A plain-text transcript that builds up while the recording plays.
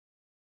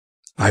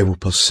I will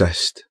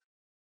persist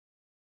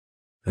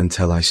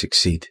until I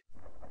succeed.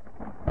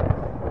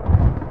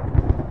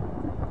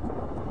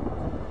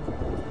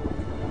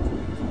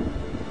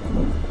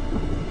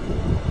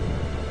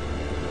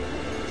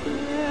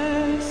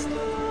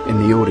 In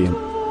the Orient,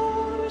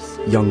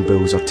 young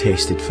bulls are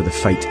tested for the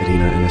fight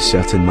arena in a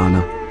certain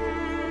manner.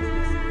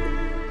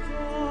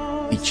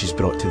 Each is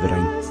brought to the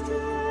ring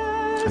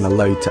and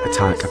allowed to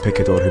attack a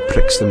picador who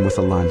pricks them with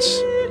a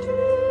lance.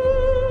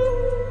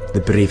 The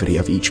bravery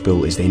of each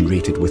bull is then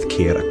rated with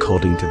care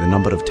according to the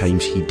number of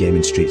times he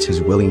demonstrates his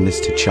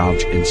willingness to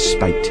charge in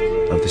spite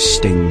of the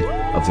sting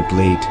of the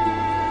blade.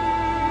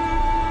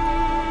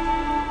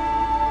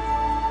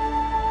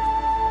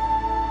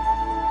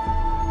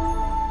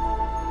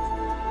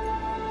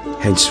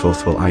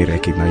 Henceforth will I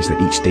recognise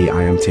that each day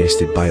I am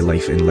tested by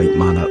life in like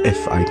manner.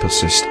 If I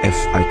persist, if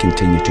I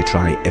continue to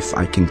try, if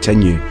I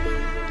continue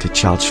to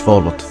charge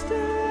forward,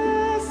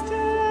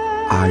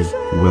 I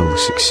will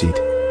succeed.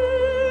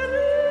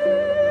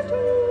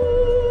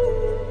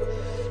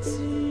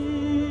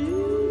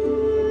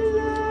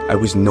 I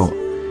was not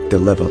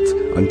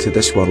delivered unto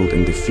this world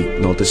in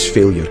defeat, nor does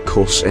failure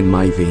course in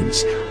my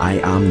veins. I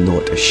am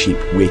not a sheep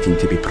waiting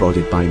to be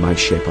prodded by my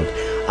shepherd.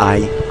 I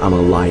am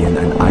a lion,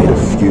 and I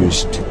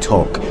refuse to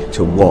talk,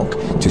 to walk,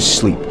 to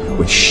sleep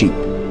with sheep.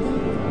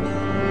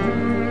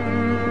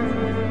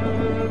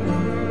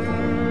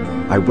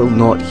 I will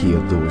not hear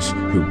those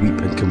who weep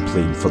and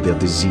complain, for their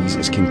disease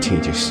is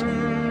contagious.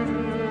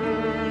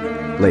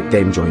 Let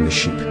them join the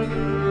sheep.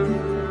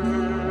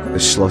 The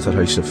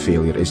slaughterhouse of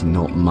failure is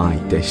not my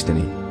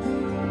destiny.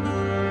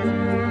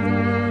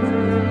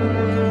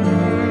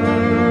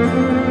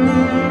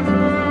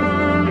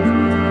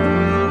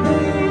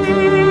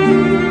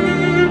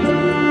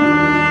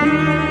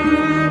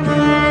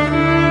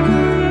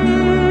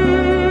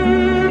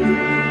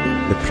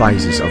 The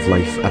prizes of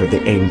life are at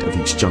the end of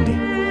each journey,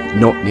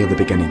 not near the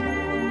beginning,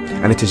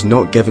 and it is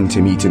not given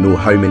to me to know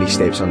how many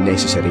steps are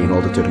necessary in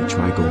order to reach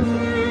my goal.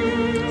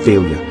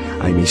 Failure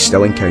I may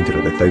still encounter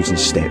at the 1000th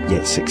step,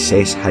 yet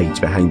success hides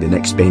behind the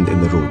next bend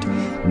in the road.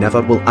 Never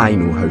will I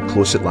know how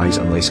close it lies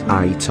unless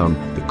I turn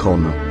the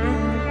corner.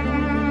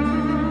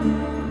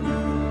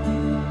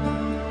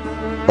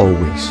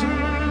 Always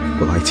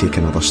will I take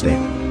another step.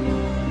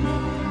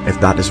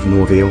 If that is of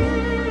no avail,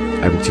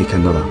 I will take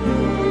another,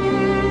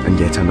 and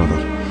yet another.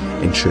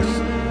 In truth,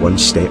 one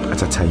step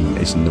at a time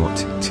is not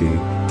too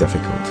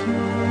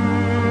difficult.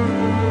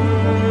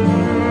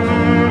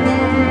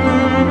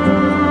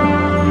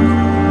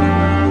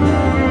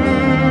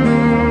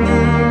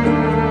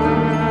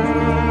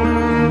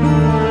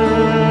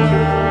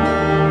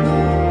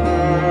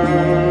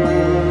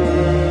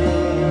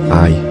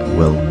 I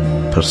will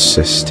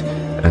persist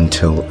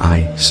until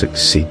I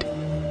succeed.